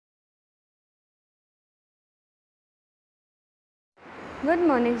Good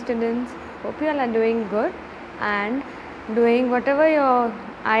morning, students. Hope you all are doing good and doing whatever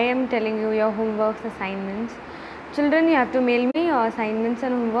I am telling you, your homeworks, assignments. Children, you have to mail me your assignments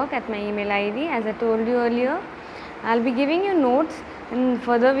and homework at my email ID. As I told you earlier, I'll be giving you notes in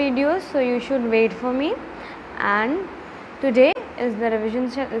further videos, so you should wait for me. And today is the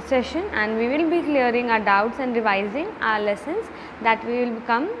revision session, and we will be clearing our doubts and revising our lessons that we will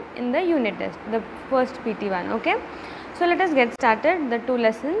become in the unit test, the first PT1. Okay. So let us get started. The two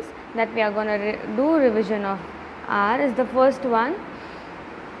lessons that we are going to do revision of are is the first one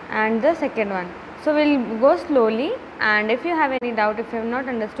and the second one. So we'll go slowly, and if you have any doubt, if you have not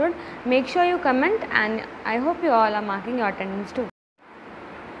understood, make sure you comment, and I hope you all are marking your attendance too.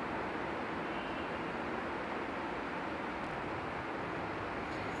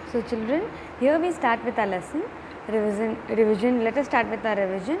 So children, here we start with our lesson revision. Let us start with our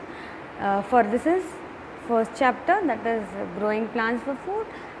revision. For this is first chapter, that is growing plants for food,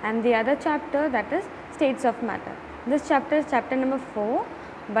 and the other chapter, that is states of matter. This chapter is chapter number 4,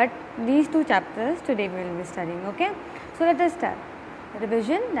 but these two chapters today we will be studying. Okay, so let us start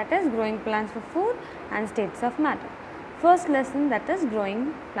revision, that is growing plants for food and states of matter. First lesson, that is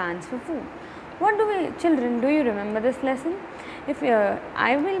growing plants for food. What do we, children, do you remember this lesson? If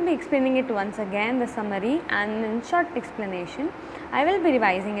I will be explaining it once again, the summary, and in short explanation I will be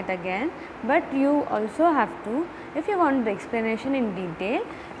revising it again, but you also have to, if you want the explanation in detail,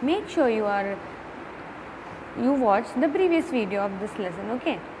 make sure you watch the previous video of this lesson.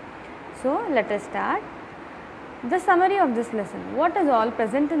 Okay, so let us start the summary of this lesson. What is all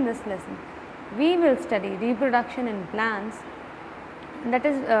present in this lesson? We will study reproduction in plants, that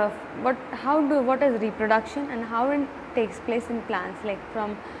is what is reproduction and how it takes place in plants, like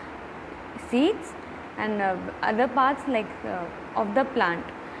from seeds and other parts like of the plant,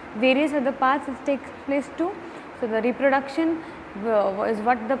 various other parts it takes place too. So the reproduction is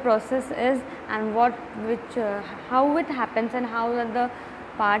what the process is, and how it happens, and how the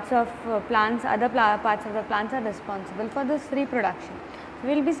parts of plants, other parts of the plants are responsible for this reproduction.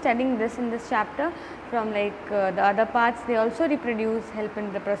 We will be studying this in this chapter, from the other parts they also reproduce, help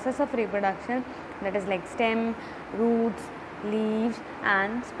in the process of reproduction, that is like stem, roots, leaves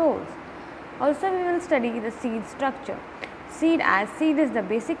and spores. Also we will study the seed structure. Seed is the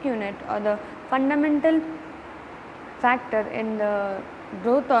basic unit or the fundamental factor in the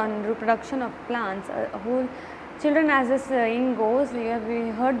growth and reproduction of plants. Children, as the saying goes, we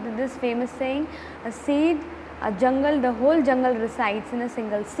heard this famous saying, the whole jungle resides in a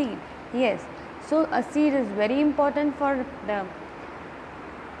single seed. Yes, so a seed is very important for the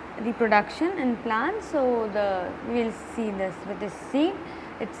reproduction in plants. So we will see this with the seed,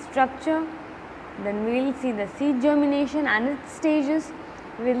 its structure, then we will see the seed germination and its stages.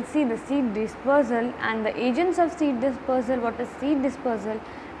 We will see the seed dispersal and the agents of seed dispersal, what is seed dispersal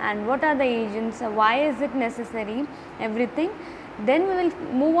and what are the agents, why is it necessary, everything. Then we will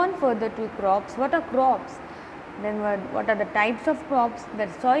move on further to crops. What are crops? Then what are the types of crops,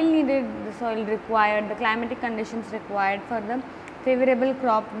 the soil needed, the soil required, the climatic conditions required for the favorable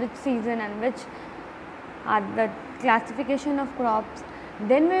crop, which season and which are the classification of crops.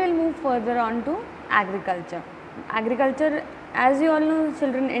 Then we will move further on to agriculture. Agriculture, as you all know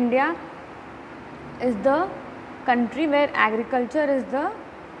children, India is the country where agriculture is the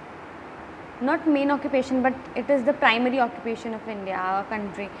not main occupation, but it is the primary occupation of India, our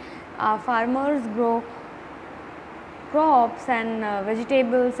country. Our farmers grow crops and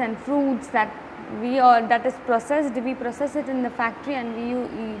vegetables and fruits that is processed. We process it in the factory and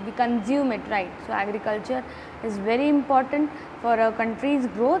we consume it, right? So agriculture is very important for a country's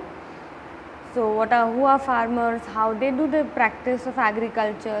growth. So who are farmers, how they do the practice of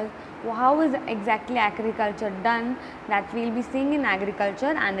agriculture, how is exactly agriculture done, that we will be seeing in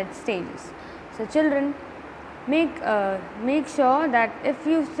agriculture and its stages. So children, make sure that if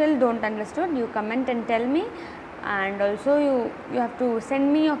you still don't understood, you comment and tell me, and also you have to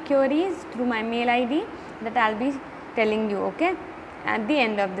send me your queries through my mail ID that I will be telling you, okay, at the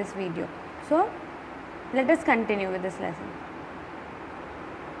end of this video. So let us continue with this lesson.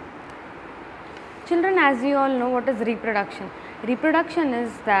 Children, as you all know, what is reproduction? Reproduction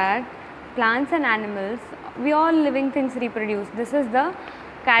is that plants and animals, we all living things reproduce. This is the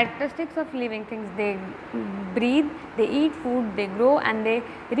characteristics of living things. They breathe, they eat food, they grow and they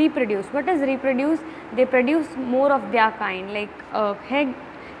reproduce. What is reproduce? They produce more of their kind, like a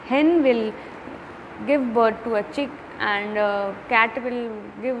hen will give birth to a chick, and a cat will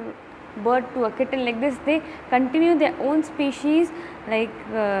give birth to a kitten. Like this they continue their own species, like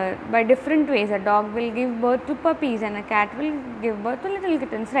by different ways. A dog will give birth to puppies and a cat will give birth to little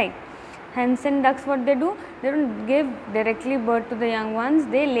kittens, right? Hens and ducks, what they do? They don't give directly birth to the young ones,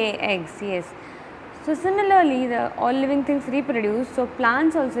 they lay eggs, yes. So similarly, all living things reproduce, so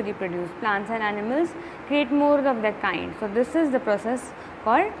plants also reproduce. Plants and animals create more of their kind. So this is the process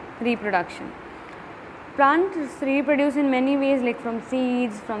called reproduction. Plants reproduce in many ways, like from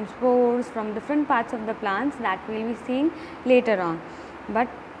seeds, from spores, from different parts of the plants that we will be seeing later on. But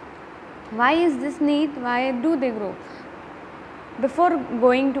why is this neat? Why do they grow? Before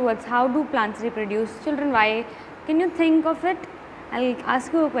going towards how do plants reproduce, children, why, can you think of it? I'll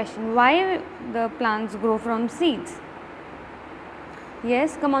ask you a question. Why the plants grow from seeds?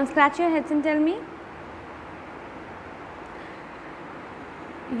 Yes, come on, scratch your heads and tell me.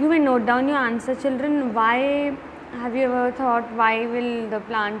 You may note down your answer, children. Why, have you ever thought, why will the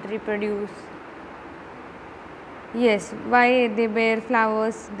plant reproduce? Yes, why they bear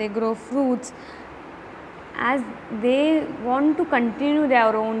flowers, they grow fruits, as they want to continue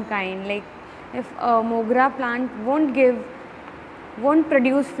their own kind. Like if a mogra plant won't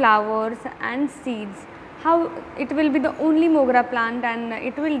produce flowers and seeds, how it will be the only mogra plant and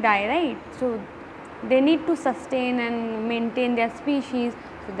it will die, right? So they need to sustain and maintain their species,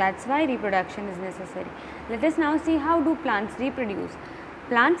 so that's why reproduction is necessary. Let us now see how do plants reproduce.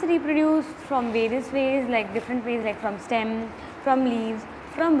 Plants reproduce from various ways, like different ways, like from stem, from leaves,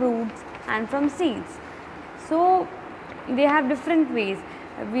 from roots and from seeds. So they have different ways.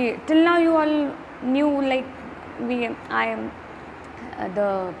 Till now you all knew, like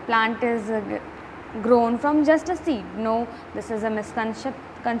the plant is grown from just a seed. No, this is a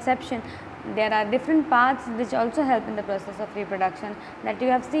misconception. There are different paths which also help in the process of reproduction that you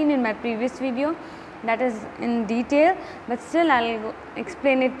have seen in my previous video, that is in detail, but still I will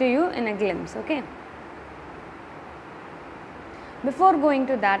explain it to you in a glimpse. Okay. Before going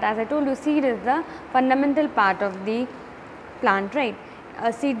to that, as I told you, seed is the fundamental part of the plant, right?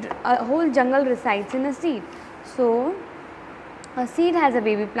 A whole jungle resides in a seed. So a seed has a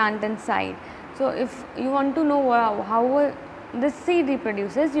baby plant inside. So if you want to know how this seed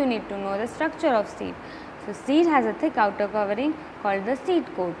reproduces, you need to know the structure of seed. So seed has a thick outer covering called the seed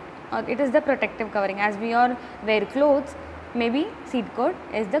coat, or it is the protective covering. As we all wear clothes, maybe seed coat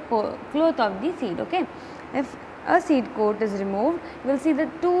is the cloth of the seed. Okay. If a seed coat is removed, you will see the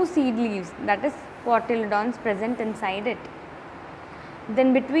two seed leaves, that is cotyledons, present inside it.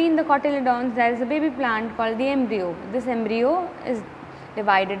 Then between the cotyledons there is a baby plant called the embryo. This embryo is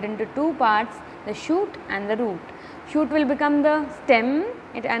divided into two parts, the shoot and the root. Shoot will become the stem,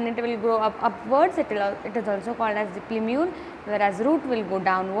 and it will grow upwards. It is also called as the plumule, whereas root will go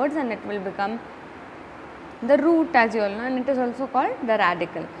downwards and it will become the root, as you all know, and it is also called the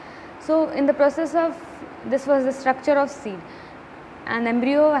radicle. So in the process of, this was the structure of seed. An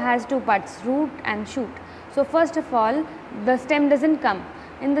embryo has two parts, root and shoot. So first of all, the stem doesn't come.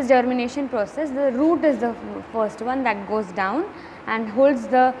 In the germination process, the root is the first one that goes down and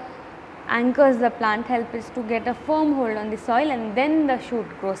anchors the plant, helps to get a firm hold on the soil, and then the shoot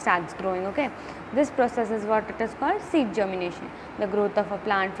starts growing. Okay. This process is what it is called seed germination. The growth of a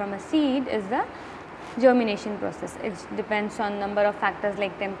plant from a seed is the germination process. It depends on number of factors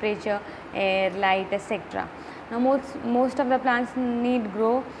like temperature, air, light, etc. Now most of the plants they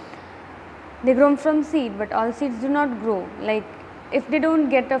grow from seed, but all seeds do not grow. Like if they don't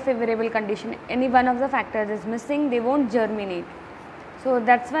get a favorable condition, any one of the factors is missing, they won't germinate. So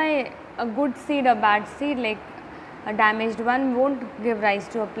that's why a good seed or bad seed, like a damaged one, won't give rise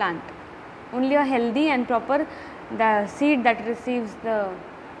to a plant. Only a healthy and proper, the seed that receives the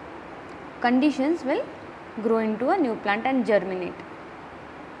conditions will grow into a new plant and germinate.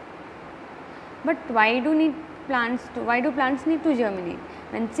 But why do plants need to germinate?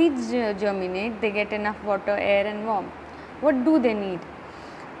 When seeds germinate, they get enough water, air and warmth. What do they need?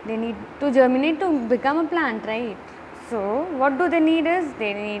 They need to germinate to become a plant, right? So what do they need is,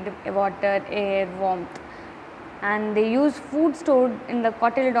 they need water, air, warmth, and they use food stored in the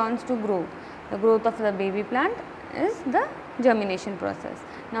cotyledons to grow. The growth of the baby plant is the germination process.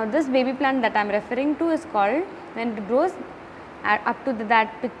 Now this baby plant that I am referring to is called, when it grows up to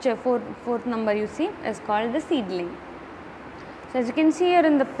that picture, fourth number you see, is called the seedling. So as you can see here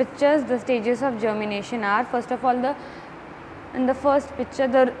in the pictures, the stages of germination are, first of all, in the first picture,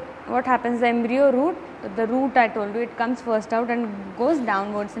 what happens, the embryo root, the root I told you, it comes first out and goes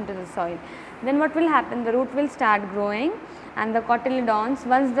downwards into the soil. Then what will happen, the root will start growing, and the cotyledons,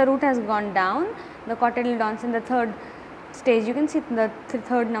 once the root has gone down, the cotyledons in the third stage, you can see the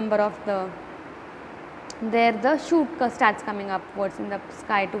third number of the shoot starts coming upwards in the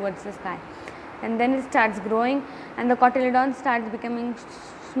sky, towards the sky, and then it starts growing, and the cotyledon starts becoming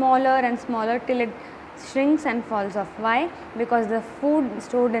smaller and smaller till it shrinks and falls off. Why? Because the food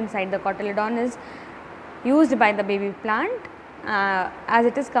stored inside the cotyledon is used by the baby plant as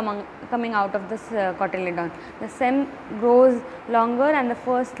it is coming out of this cotyledon. The stem grows longer and the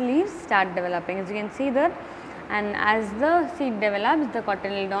first leaves start developing, as you can see there, and as the seed develops, the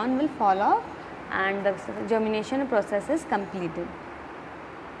cotyledon will fall off and the germination process is completed.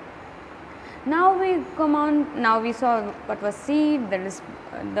 Now we come on, now we saw what was seed,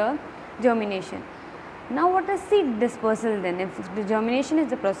 the germination. Now what is seed dispersal then? If the germination is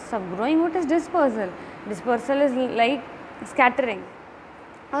the process of growing, what is dispersal? Dispersal is like scattering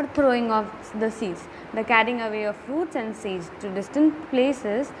or throwing of the seeds. The carrying away of fruits and seeds to distant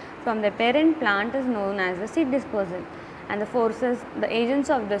places from the parent plant is known as the seed dispersal. And the forces, the agents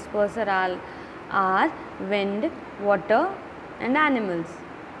of dispersal are wind, water and animals.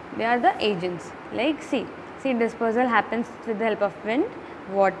 They are the agents. Like seed dispersal happens with the help of wind,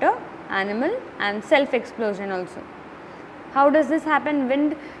 water, animal and self-explosion also. How does this happen?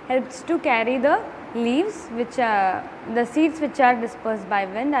 Wind helps to carry the leaves, which the seeds which are dispersed by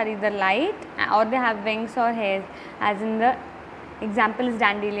wind are either light or they have wings or hairs, as in the example is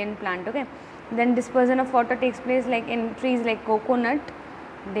dandelion plant. Okay. Then dispersion of water takes place like in trees like coconut.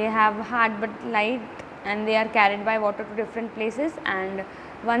 They have hard but light and they are carried by water to different places, and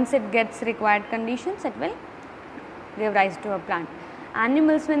once it gets required conditions, it will give rise to a plant.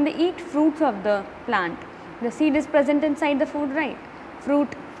 Animals, when they eat fruits of the plant, the seed is present inside the food, right? Fruit.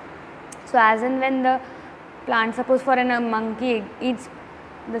 So as and when the plant, suppose for a monkey eats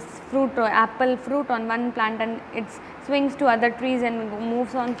this fruit or apple fruit on one plant and it swings to other trees and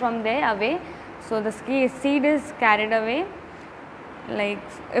moves on from there away. So the seed is carried away, like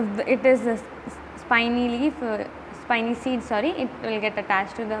if it is a spiny leaf, spiny seed, it will get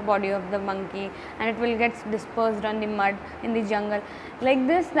attached to the body of the monkey and it will get dispersed on the mud in the jungle. Like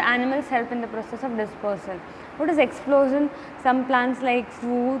this, the animals help in the process of dispersal. What is explosion? Some plants like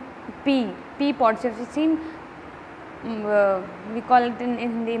fruit, pea pods, if you have seen, we call it in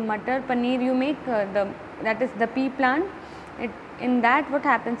Hindi matar paneer you make, that is the pea plant. In that what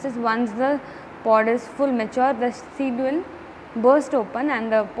happens is, once the pod is full mature, the seed will burst open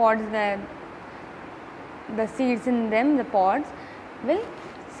and the pods, the seeds in them, the pods will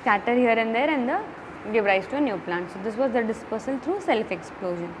scatter here and there and give rise to a new plant. So this was the dispersal through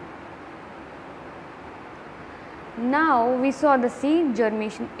self-explosion. Now we saw the seed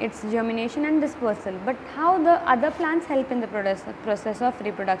germination, its germination and dispersal, but how the other plants help in the process of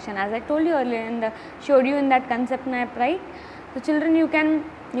reproduction. As I told you earlier showed you in that concept map, right? So children, you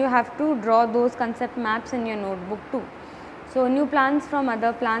have to draw those concept maps in your notebook too. So new plants from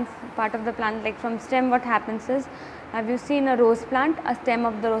other plants, part of the plant, like from stem, what happens is, have you seen a rose plant? A stem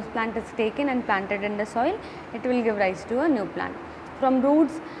of the rose plant is taken and planted in the soil, it will give rise to a new plant. From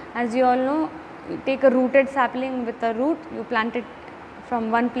roots, as you all know, you take a rooted sapling with a root, you plant it from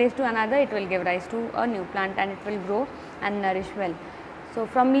one place to another, it will give rise to a new plant and it will grow and nourish well. So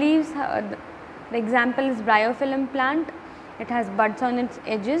from leaves, the example is bryophyllum plant, it has buds on its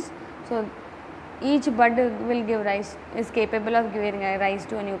edges. So each bud will give rise, is capable of giving rise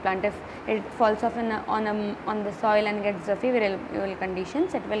to a new plant. If it falls off on the soil and gets the favorable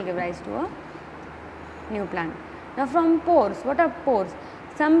conditions, it will give rise to a new plant. Now from pores, what are pores?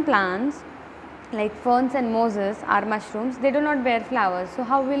 Some plants like ferns and mosses are mushrooms, they do not bear flowers. So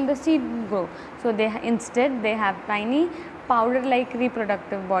how will the seed grow? So instead they have tiny powder like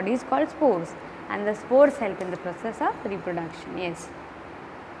reproductive bodies called spores, and the spores help in the process of reproduction. Yes.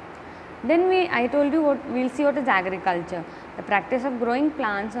 Then I told you we'll see what is agriculture. The practice of growing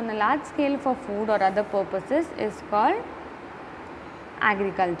plants on a large scale for food or other purposes is called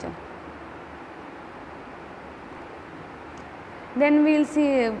agriculture. Then we will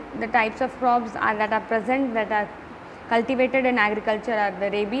see the types of crops that are present, that are cultivated in agriculture, are the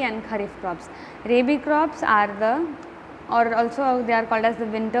rabi and kharif crops. Rabi crops are or also they are called as the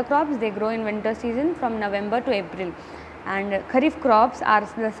winter crops. They grow in winter season from November to April. And kharif crops are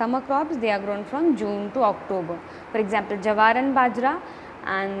the summer crops. They are grown from June to October. For example, jawar and bajra,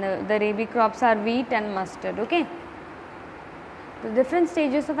 and the rabi crops are wheat and mustard. Okay. The different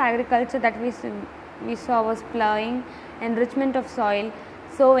stages of agriculture that we saw was plowing, enrichment of soil,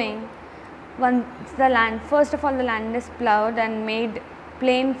 sowing. Once the land, first of all the land is plowed and made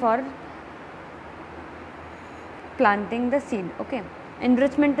plain for planting the seed. Okay.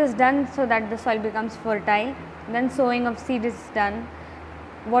 Enrichment is done so that the soil becomes fertile. Then sowing of seed is done.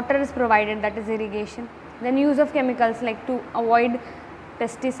 Water is provided, that is irrigation. Then use of chemicals like to avoid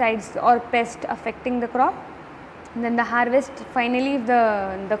pesticides or pest affecting the crop. Then the harvest, finally if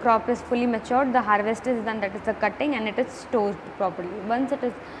the crop is fully matured, the harvest is done, that is the cutting, and it is stored properly. Once it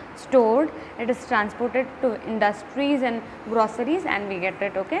is stored, it is transported to industries and groceries and we get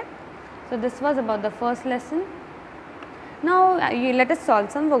it. Okay. So this was about the first lesson. Now let us solve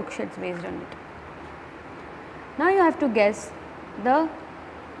some worksheets based on it. Now you have to guess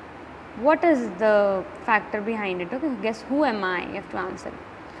what is the factor behind it. Okay, guess who am I, you have to answer.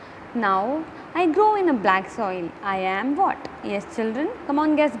 Now I grow in a black soil, I am what? Yes children, come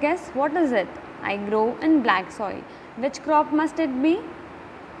on, guess, what is it? I grow in black soil. Which crop must it be?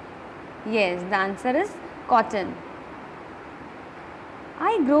 Yes, the answer is cotton.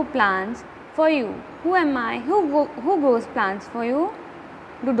 I grow plants for you. Who am I? Who grows plants for you?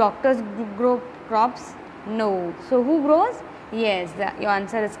 Do doctors grow crops? No. So who grows? Yes, your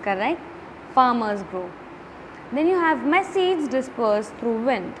answer is correct. Farmers grow. Then you have my seeds dispersed through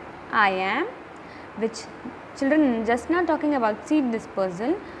wind. I am, which children, just now talking about seed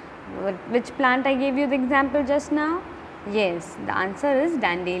dispersal, which plant I gave you the example just now? Yes, the answer is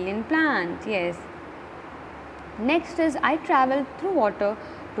dandelion plant. Yes. Next is I travel through water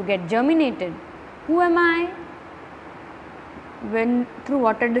to get germinated. Who am I? When through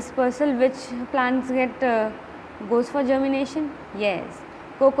water dispersal, which plants goes for germination? Yes,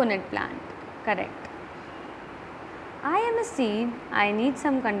 coconut plant. Correct. I am a seed, I need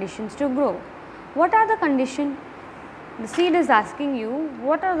some conditions to grow. What are the conditions? The seed is asking you,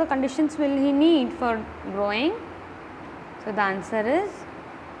 what are the conditions will he need for growing? So the answer is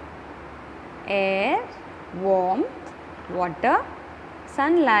air, warmth, water,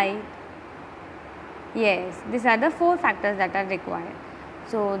 sunlight. Yes, these are the 4 factors that are required.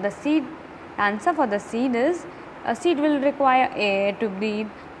 So the answer for the seed is, a seed will require air to breathe,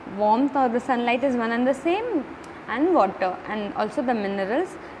 warmth or the sunlight is one and the same, and water, and also the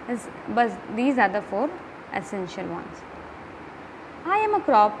minerals but these are the 4 essential ones. I am a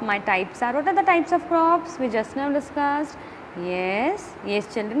crop, my types are, what are the types of crops we just now discussed? Yes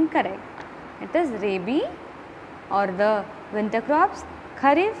children, correct. It is rabi or the winter crops,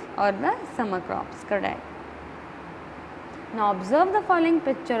 kharif or the summer crops, correct. Now observe the following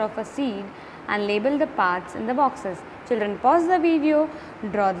picture of a seed and label the parts in the boxes. Children, pause the video,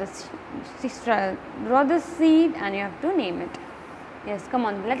 draw the seed and you have to name it. Yes, come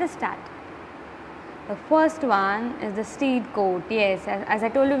on, let us start. The first one is the seed coat. Yes, as I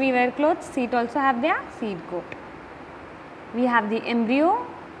told you, we wear clothes, seed also have their seed coat. We have the embryo,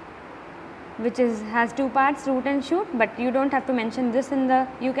 which has 2 parts, root and shoot, but you don't have to mention this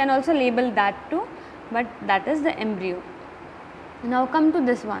you can also label that too, but that is the embryo. Now come to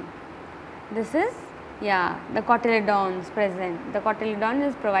this one. This is the cotyledons present. The cotyledon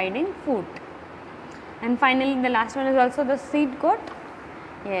is providing food. And finally the last one is also the seed coat.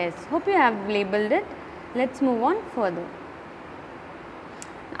 Yes, hope you have labeled it. Let's move on further.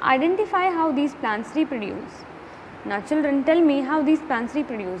 Identify how these plants reproduce. Now children, tell me how these plants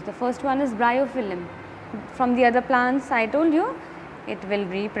reproduce. The first one is bryophyllum. From the other plants I told you, it will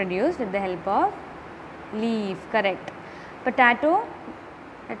reproduce with the help of leaf, correct. Potato,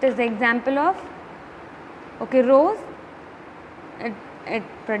 it is the example of rose, it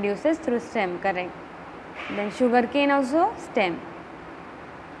produces through stem, correct. Then sugarcane also stem.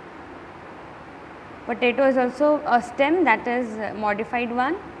 Potato is also a stem, that is modified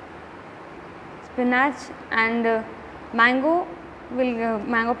one. Spinach and mango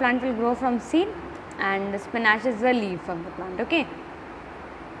plant will grow from seed, and spinach is the leaf of the plant. Okay.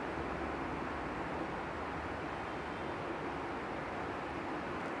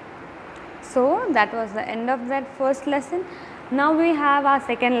 So that was the end of that first lesson. Now we have our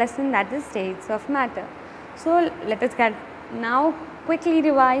second lesson, that is states of matter. So let us now quickly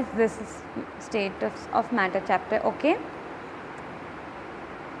revise this state of matter chapter. Okay.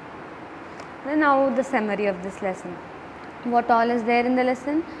 Now the summary of this lesson. What all is there in the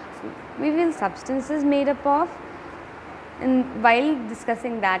lesson? We will substances made up of, and while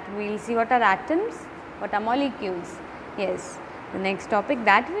discussing that we will see what are atoms, what are molecules. Yes. The next topic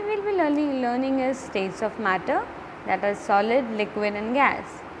that we will be learning is states of matter, that is solid, liquid and gas.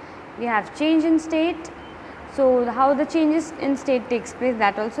 We have change in state. So how the changes in state takes place,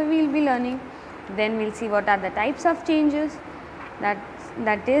 that also we will be learning. Then we will see what are the types of changes.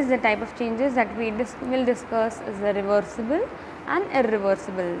 That is the type of changes that we will discuss is the reversible and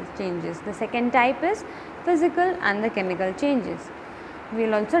irreversible changes. The second type is physical and the chemical changes. We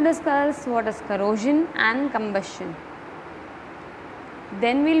will also discuss what is corrosion and combustion.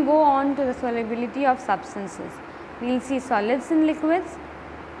 Then we will go on to the solubility of substances. We will see solids in liquids,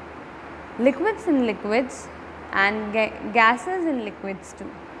 liquids in liquids and gases in liquids too.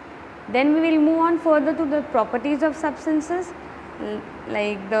 Then we will move on further to the properties of substances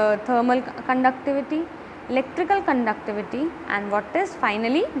like the thermal conductivity, electrical conductivity, and what is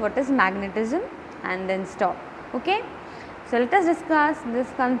magnetism, and then stop. Okay. So let us discuss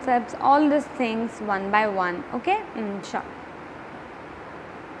these concepts, all these things one by one. Okay, in short.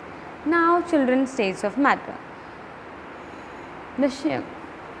 Now, children, states of matter.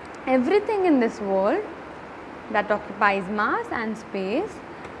 Everything in this world that occupies mass and space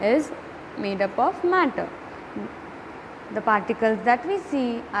is made up of matter. The particles that we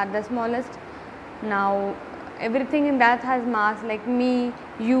see are the smallest. Now, everything in that has mass, like me,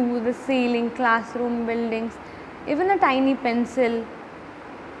 you, the ceiling, classroom, buildings, even a tiny pencil.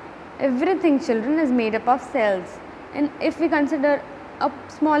 Everything, children, is made up of cells. And if we consider a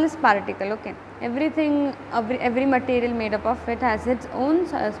smallest particle, okay, every material made up of it has its own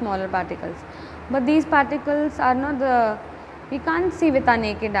smaller particles, but these particles are not we can't see with our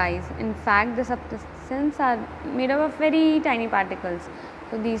naked eyes. In fact, the substances are made up of very tiny particles.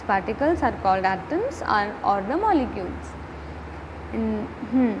 So these particles are called atoms or the molecules.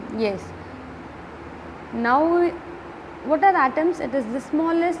 Yes. Now, what are atoms? It is the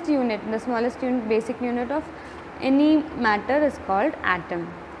smallest unit, basic unit of any matter is called atom.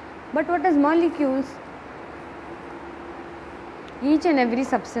 But what is molecules? Each and every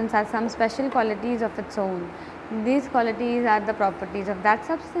substance has some special qualities of its own. These qualities are the properties of that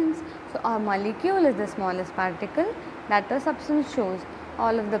substance. So a molecule is the smallest particle that a substance shows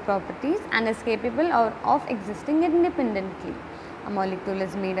all of the properties and is capable of existing independently. A molecule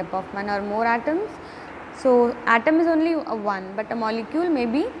is made up of one or more atoms. So atom is only one, but a molecule may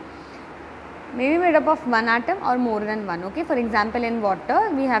be made up of one atom or more than one. Okay, for example, in water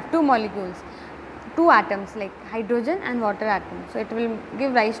we have two atoms like hydrogen and water atom. So it will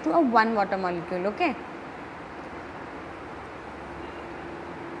give rise to a one water molecule. Okay.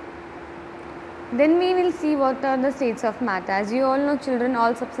 Then we will see what are the states of matter. As you all know, children,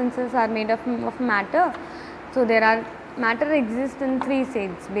 all substances are made of matter. So matter exists in three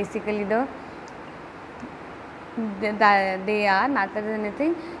states. Basically, matter is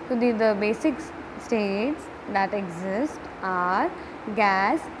anything. So the basic states that exist are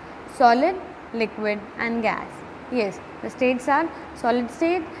gas, solid, liquid, and gas. Yes, the states are solid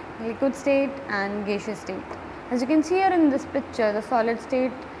state, liquid state, and gaseous state. As you can see here in this picture, the solid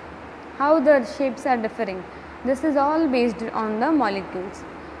state, how the shapes are differing. This is all based on the molecules.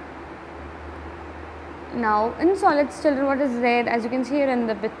 Now, in solids, children, what is there? As you can see here in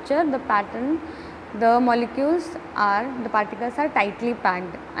the picture, the pattern, the particles are tightly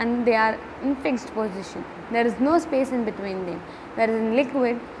packed and they are in fixed position. There is no space in between them. Whereas in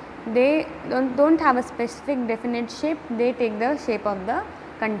liquid, they don't have a specific definite shape. They take the shape of the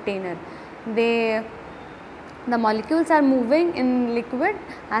container. The molecules are moving in liquid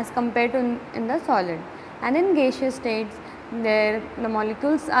as compared to in the solid, and in gaseous states the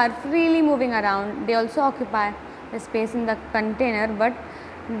molecules are freely moving around. They also occupy the space in the container, but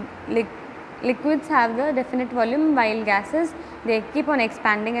liquids have the definite volume, while gases, they keep on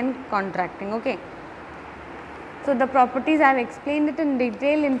expanding and contracting. Okay. So the properties I have explained it in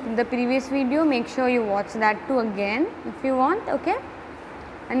detail in the previous video. Make sure you watch that too again if you want. Okay.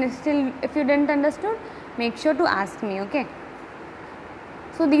 And if you didn't understood, make sure to ask me. Okay.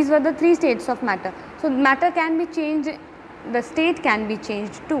 So these were the three states of matter. So matter can be changed, the state can be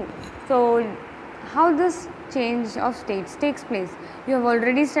changed too. So how this change of states takes place? You have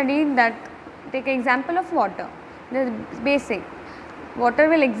already studied that. Take an example of water. The basic water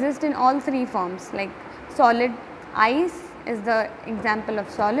will exist in all three forms, like solid, ice is the example of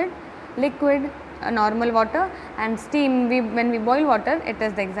solid, liquid, normal water, and steam, when we boil water, it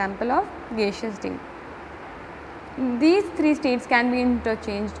is the example of gaseous state. These three states can be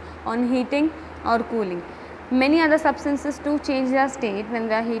interchanged on heating or cooling. Many other substances too change their state when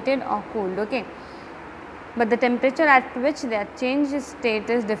they are heated or cooled. Okay. But the temperature at which their change state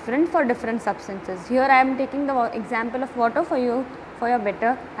is different for different substances. Here I am taking the example of water for your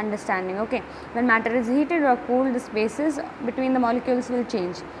better understanding. Okay. When matter is heated or cooled, the spaces between the molecules will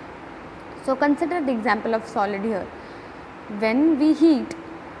change. So consider the example of solid here. When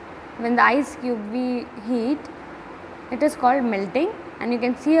the ice cube we heat, it is called melting, and you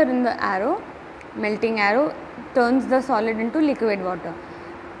can see here in the arrow, melting arrow turns the solid into liquid water.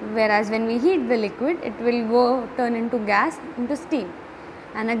 Whereas when we heat the liquid, it will turn into gas, into steam.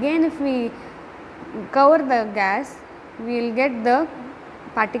 And again, if we cover the gas, we will get the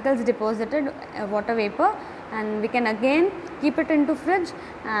particles deposited, water vapor, and we can again keep it into fridge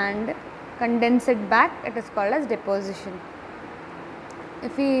and condense it back. It is called as deposition.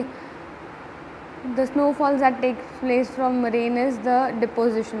 If we The snowfalls that takes place from rain is the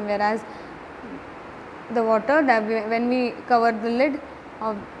deposition, whereas the water that when we cover the lid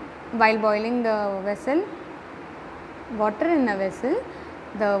of while boiling the vessel, water in a vessel,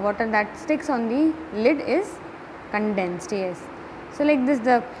 the water that sticks on the lid is condensed. Yes. So like this,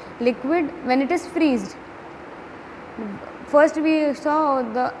 the liquid when it is freezed, first we saw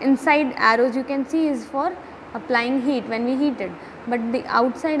the inside arrows you can see is for applying heat when we heated, but the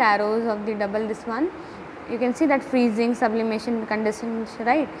outside arrows of the double this one you can see that freezing, sublimation, condensation,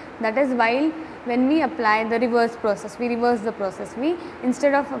 right? That is while when we apply the reverse process, we reverse the process, we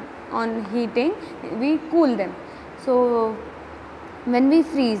instead of on heating we cool them. So when we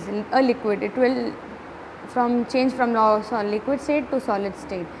freeze a liquid, it will change from liquid state to solid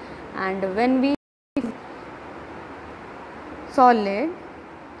state, and when we solid,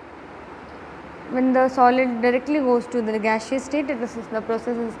 when the solid directly goes to the gaseous state, the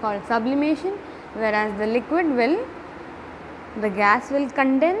process is called sublimation, whereas the the gas will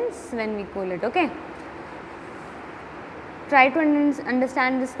condense when we cool it. Okay. Try to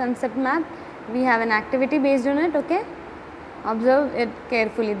understand this concept map. We have an activity based on it. Okay. Observe it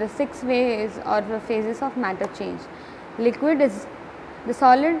carefully. The 6 ways or the phases of matter change. Liquid is the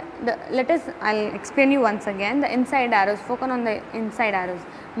solid. I'll explain you once again. The inside arrows. Focus on the inside arrows.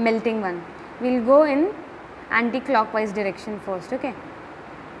 Melting one. We'll go in anti-clockwise direction first. Okay.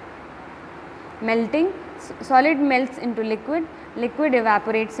 Melting. Solid melts into liquid. Liquid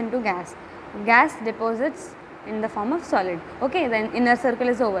evaporates into gas. Gas deposits in the form of solid. Okay. Then inner circle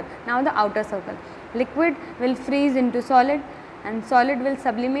is over. Now the outer circle. Liquid will freeze into solid, and solid will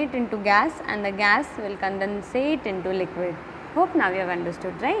sublimate into gas, and the gas will condensate into liquid. Hope now you have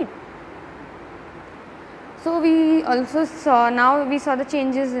understood, right? So we also saw, now we saw the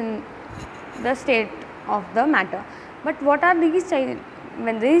changes in the state of the matter. But what are these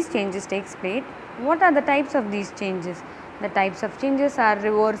when these changes takes place? What are the types of these changes? The types of changes are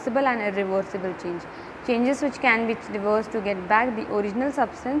reversible and irreversible change. Changes which can be reversed to get back the original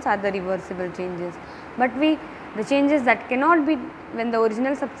substance are the reversible changes. But the changes that cannot be, when the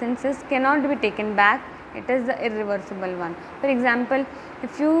original substances cannot be taken back, it is the irreversible one. For example,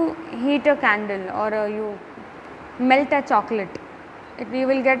 if you heat a candle or you melt a chocolate, you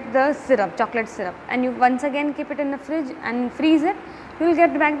will get the syrup, chocolate syrup, and you once again keep it in the fridge and freeze it, you will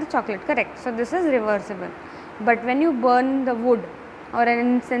get back the chocolate, correct? So this is reversible. But when you burn the wood or an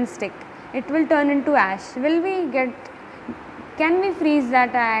incense stick, it will turn into ash. Can we freeze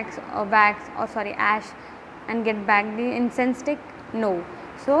that ash and get back the incense stick? No.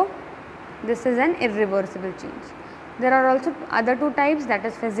 So this is an irreversible change. There are also other two types, that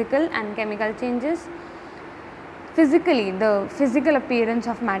is physical and chemical changes. Physically, the physical appearance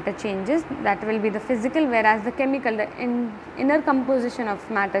of matter changes, that will be the physical, whereas the chemical, the inner composition of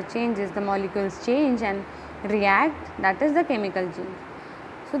matter changes, the molecules change and react, that is the chemical change.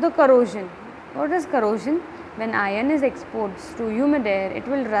 So the corrosion. What is corrosion? When iron is exposed to humid air, it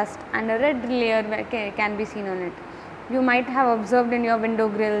will rust and a red layer can be seen on it. You might have observed in your window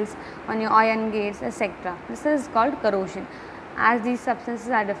grills, on your iron gates, etc. This is called corrosion. As these substances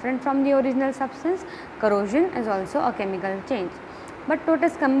are different from the original substance, corrosion is also a chemical change. But what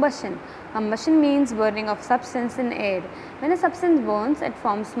is combustion? Combustion means burning of substance in air. When a substance burns, it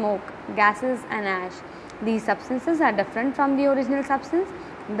forms smoke, gases and ash. These substances are different from the original substance.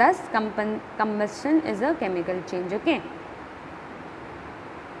 Thus, combustion is a chemical change. Okay.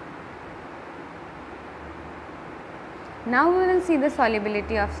 Now we will see the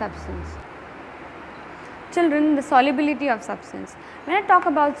solubility of substance. Children, the solubility of substance. When I talk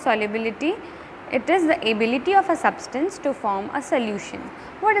about solubility, it is the ability of a substance to form a solution.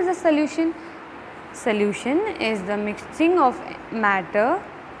 What is a solution? Solution is the mixing of matter.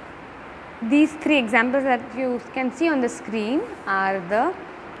 These 3 examples that you can see on the screen are the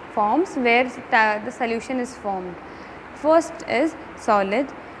forms where the solution is formed. First is solid,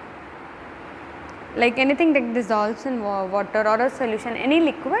 like anything that dissolves in water or a solution, any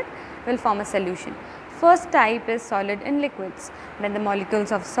liquid will form a solution. First type is solid in liquids. When the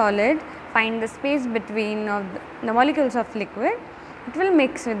molecules of solid find the space between the molecules of liquid, it will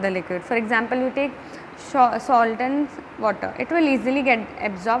mix with the liquid. For example, you take salt and water, it will easily get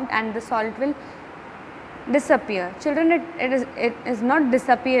absorbed and the salt will disappear. Children, it is not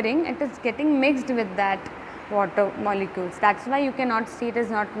disappearing, it is getting mixed with that water molecules. That is why you cannot see, it is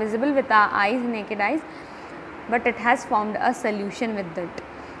not visible with our eyes, naked eyes, but it has formed a solution with it.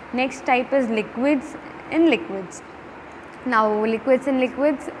 Next type is liquids in liquids. Now liquids in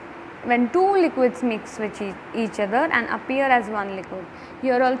liquids, when 2 liquids mix with each other and appear as one liquid.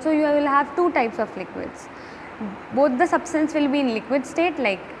 Here also you will have 2 types of liquids. Both the substance will be in liquid state,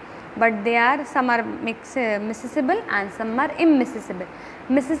 like but they are, some are miscible and some are immiscible.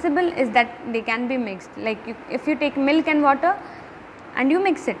 Miscible is that they can be mixed, like if you take milk and water and you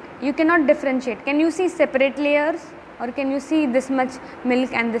mix it, you cannot differentiate. Can you see separate layers, or can you see this much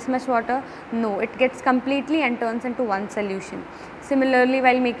milk and this much water? No, it gets completely and turns into one solution. Similarly,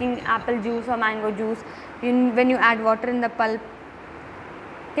 while making apple juice or mango juice, when you add water in the pulp,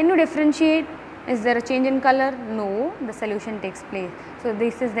 can you differentiate? Is there a change in color? No, the solution takes place. So,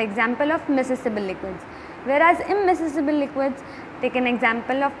 this is the example of miscible liquids. Whereas immiscible liquids, take an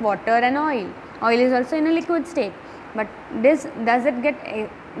example of water and oil. Oil is also in a liquid state, but does it get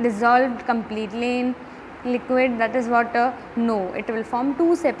dissolved completely in liquid, that is water? No, it will form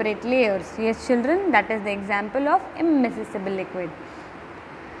two separate layers. Yes children, that is the example of immiscible liquid.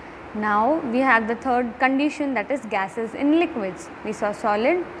 Now we have the third condition, that is gases in liquids. We saw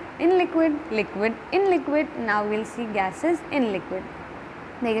solid in liquid, liquid in liquid. Now we will see gases in liquid.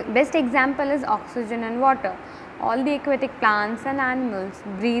 The best example is oxygen and water. All the aquatic plants and animals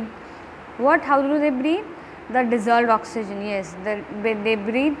breathe what? How do they breathe? The dissolved oxygen. Yes, they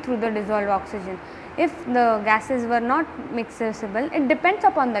breathe through the dissolved oxygen. If the gases were not mixable, it depends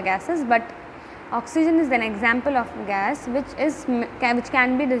upon the gases, but oxygen is an example of gas which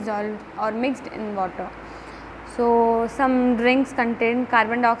can be dissolved or mixed in water. So, some drinks contain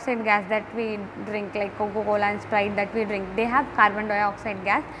carbon dioxide gas that we drink, like Coca-Cola and Sprite that we drink, they have carbon dioxide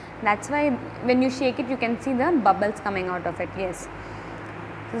gas. That is why when you shake it, you can see the bubbles coming out of it. Yes.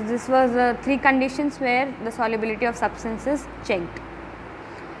 So, this was the three conditions where the solubility of substances checked.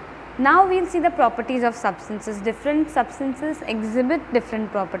 Now, we will see the properties of substances. Different substances exhibit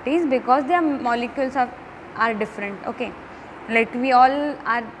different properties because their molecules are different. Okay, like we all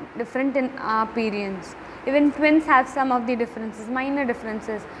are different in our appearance. Even twins have some of the differences, minor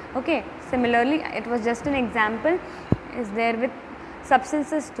differences. Okay, similarly, it was just an example is there with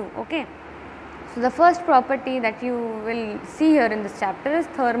substances too. Okay, so the first property that you will see here in this chapter is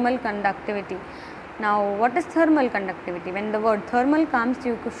thermal conductivity. Now, what is thermal conductivity? When the word thermal comes,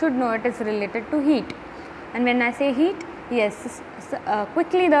 you should know it is related to heat. And when I say heat, yes,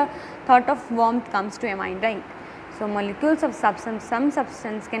 quickly the thought of warmth comes to your mind, right? So, molecules of substance, some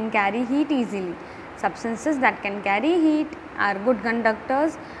substance can carry heat easily. Substances that can carry heat are good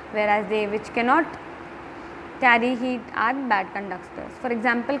conductors, whereas they which cannot carry heat are bad conductors. For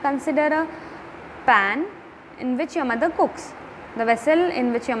example, consider a pan in which your mother cooks, the vessel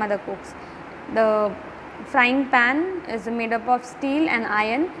in which your mother cooks. The frying pan is made up of steel and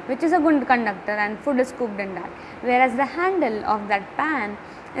iron, which is a good conductor, and food is cooked in that, whereas the handle of that pan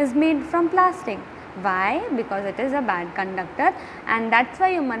is made from plastic. Why? Because it is a bad conductor, and that is why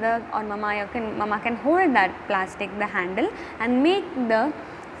your mother or mama can hold that plastic, the handle, and make the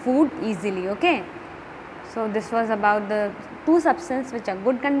food easily. Okay. So, this was about the two substances which are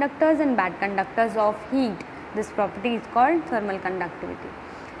good conductors and bad conductors of heat. This property is called thermal conductivity.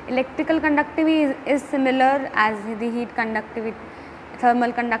 Electrical conductivity is similar as the heat conductivity,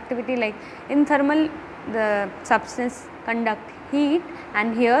 thermal conductivity. Like in thermal, the substance conduct heat,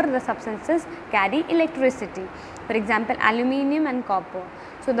 and here the substances carry electricity. For example, aluminium and copper.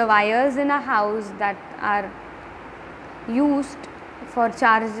 So, the wires in a house that are used for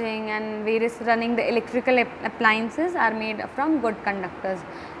charging and various running the electrical appliances are made from good conductors,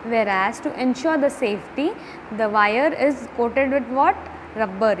 whereas to ensure the safety, the wire is coated with what?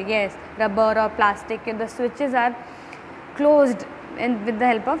 Rubber. Yes, rubber or plastic. The switches are closed with the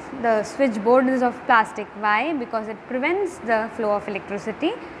help of the switchboard is of plastic. Why? Because it prevents the flow of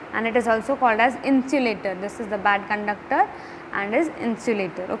electricity, and it is also called as insulator. This is the bad conductor and is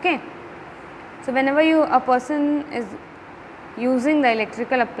insulator. Okay. So, whenever a person is using the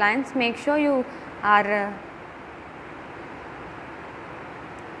electrical appliance, make sure you are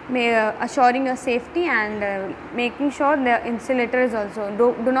assuring your safety and making sure the insulator is also,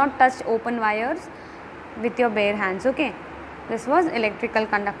 do not touch open wires with your bare hands. Okay. This was electrical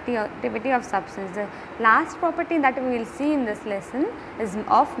conductivity of substance. The last property that we will see in this lesson is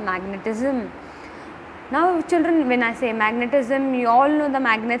of magnetism. Now, children, when I say magnetism, you all know the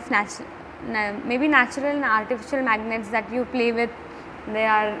magnets, maybe natural and artificial magnets that you play with. They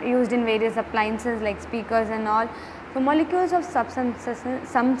are used in various appliances like speakers and all. So, molecules of substances,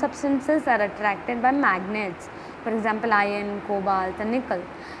 some substances are attracted by magnets. For example, iron, cobalt and nickel.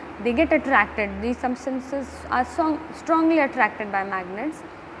 They get attracted, these substances are strongly attracted by magnets.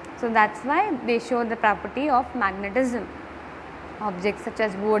 So, that is why they show the property of magnetism. Objects such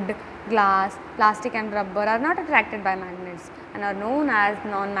as wood, glass, plastic and rubber are not attracted by magnets and are known as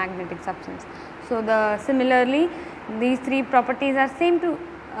non-magnetic substance. So, similarly these three properties are same to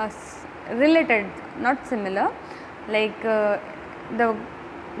related, not similar. Like the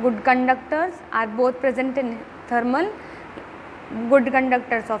good conductors are both present in thermal, good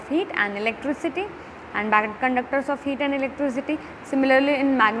conductors of heat and electricity, and bad conductors of heat and electricity. Similarly,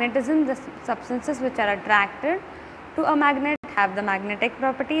 in magnetism, the substances which are attracted to a magnet have the magnetic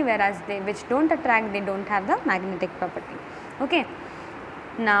property, whereas they which don't attract, they don't have the magnetic property. Okay.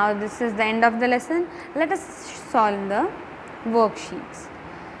 Now, this is the end of the lesson. Let us solve the worksheets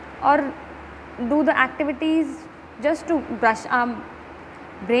or do the activities just to brush our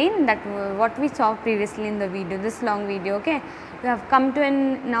brain, that what we saw previously in the video, this long video. Okay, we have come to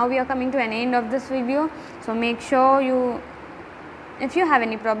now we are coming to an end of this video. So make sure you, if you have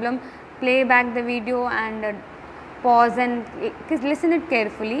any problem, play back the video and pause and listen it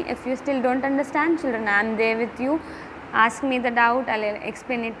carefully. If you still don't understand, children, I am there with you. Ask me the doubt, I will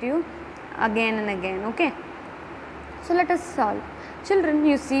explain it to you again and again. Okay, so let us solve. Children,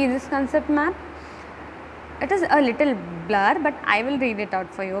 you see this concept map. It is a little blur, but I will read it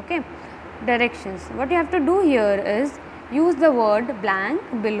out for you. Okay, directions. What you have to do here is use the word blank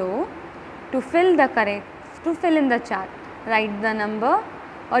below to fill in the chart. Write the number,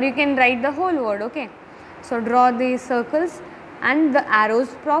 or you can write the whole word. Okay, so draw the circles and the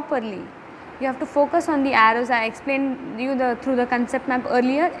arrows properly. You have to focus on the arrows. I explained you through the concept map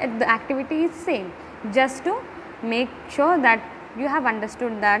earlier. The activity is same, just to make sure that you have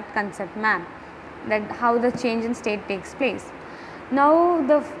understood that concept map, that how the change in state takes place. Now,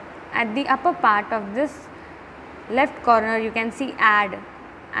 at the upper part of this left corner, you can see add,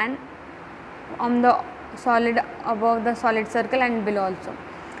 and on the solid, above the solid circle and below also.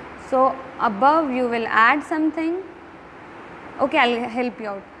 So above you will add something. Okay, I will help you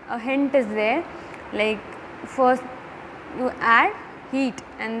out. A hint is there, like first you add heat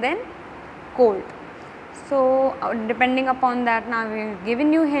and then cold. So depending upon that, now we will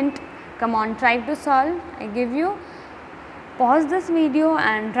given you hint. Come on, try to solve. I give you, pause this video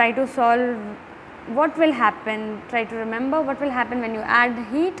and try to solve what will happen. Try to remember what will happen when you add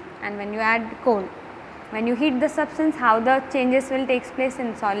heat and when you add cold. When you heat the substance, how the changes will take place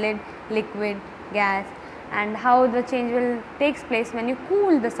in solid, liquid, gas, and how the change will takes place when you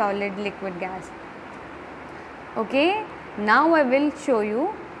cool the solid, liquid, gas. Okay, now I will show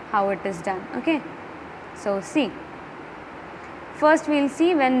you how it is done. Okay, so see. First we will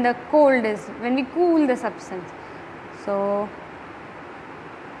see when we cool the substance. So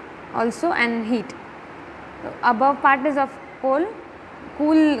also and heat. So above part is of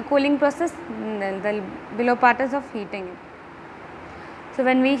cooling process, the below part is of heating it. So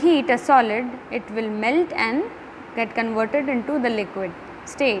when we heat a solid, it will melt and get converted into the liquid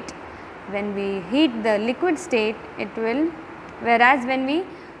state. When we heat the liquid state, it will, whereas when we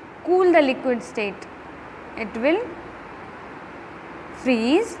cool the liquid state, it will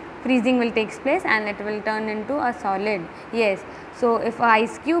freezing will take place and it will turn into a solid. Yes, so if a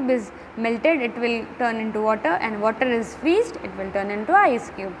ice cube is melted, it will turn into water, and water is freezed, it will turn into ice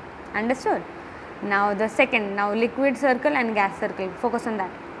cube. Understood? Now the second, now liquid circle and gas circle, focus on that.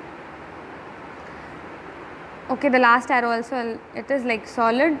 Okay, the last arrow also, it is like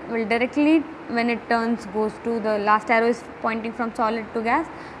solid will directly, when it turns, goes to the last arrow is pointing from solid to gas,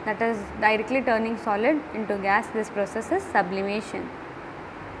 that is directly turning solid into gas. This process is sublimation.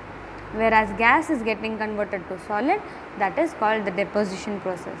 Whereas gas is getting converted to solid, that is called the deposition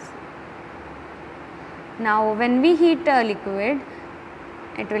process. Now when we heat a liquid,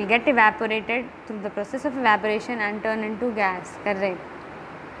 it will get evaporated through the process of evaporation and turn into gas, correct?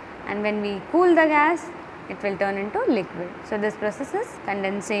 And when we cool the gas, it will turn into liquid. So this process is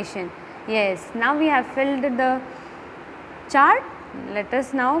condensation. Yes, now we have filled the chart. Let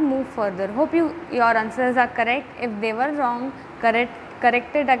us now move further. Hope your answers are correct. If they were wrong,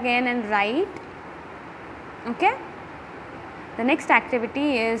 correct it again and write. Okay. The next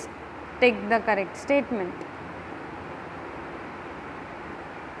activity is take the correct statement.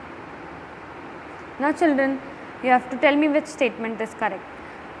 Now children, you have to tell me which statement is correct.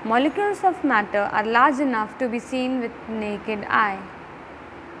 Molecules of matter are large enough to be seen with naked eye.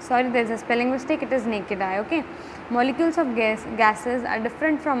 Sorry, there is a spelling mistake, it is naked eye. Okay. Molecules of gases are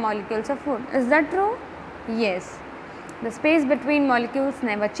different from molecules of food. Is that true? Yes. The space between molecules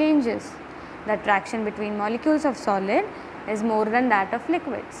never changes. The attraction between molecules of solid is more than that of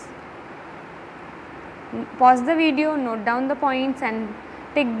liquids. Pause the video, note down the points and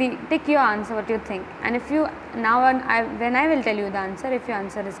take your answer, what you think. And if you, now when I will tell you the answer, if your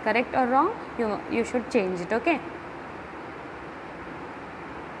answer is correct or wrong, you should change it. Okay.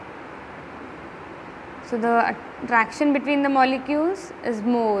 So the attraction between the molecules is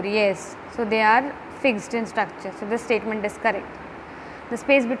more, yes. So they are fixed in structure. So this statement is correct. The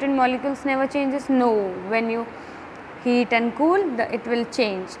space between molecules never changes. No, when you heat and cool, it will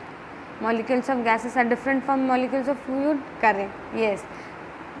change. Molecules of gases are different from molecules of fluid, correct, yes.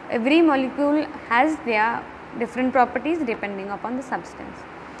 Every molecule has their different properties depending upon the substance.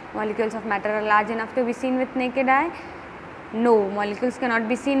 Molecules of matter are large enough to be seen with naked eye. No, molecules cannot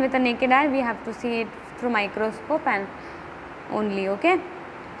be seen with a naked eye, we have to see it through microscope and only, okay.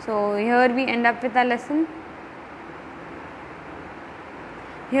 So here we end up with our lesson.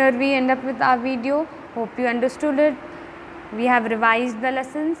 Here we end up with our video. Hope you understood it. We have revised the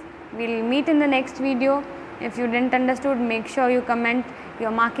lessons. We will meet in the next video. If you didn't understood, make sure you comment. You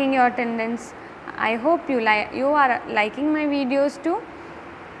are marking your attendance. I hope you are liking my videos too.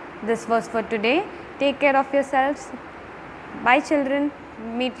 This was for today. Take care of yourselves. Bye children.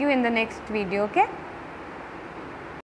 Meet you in the next video, okay.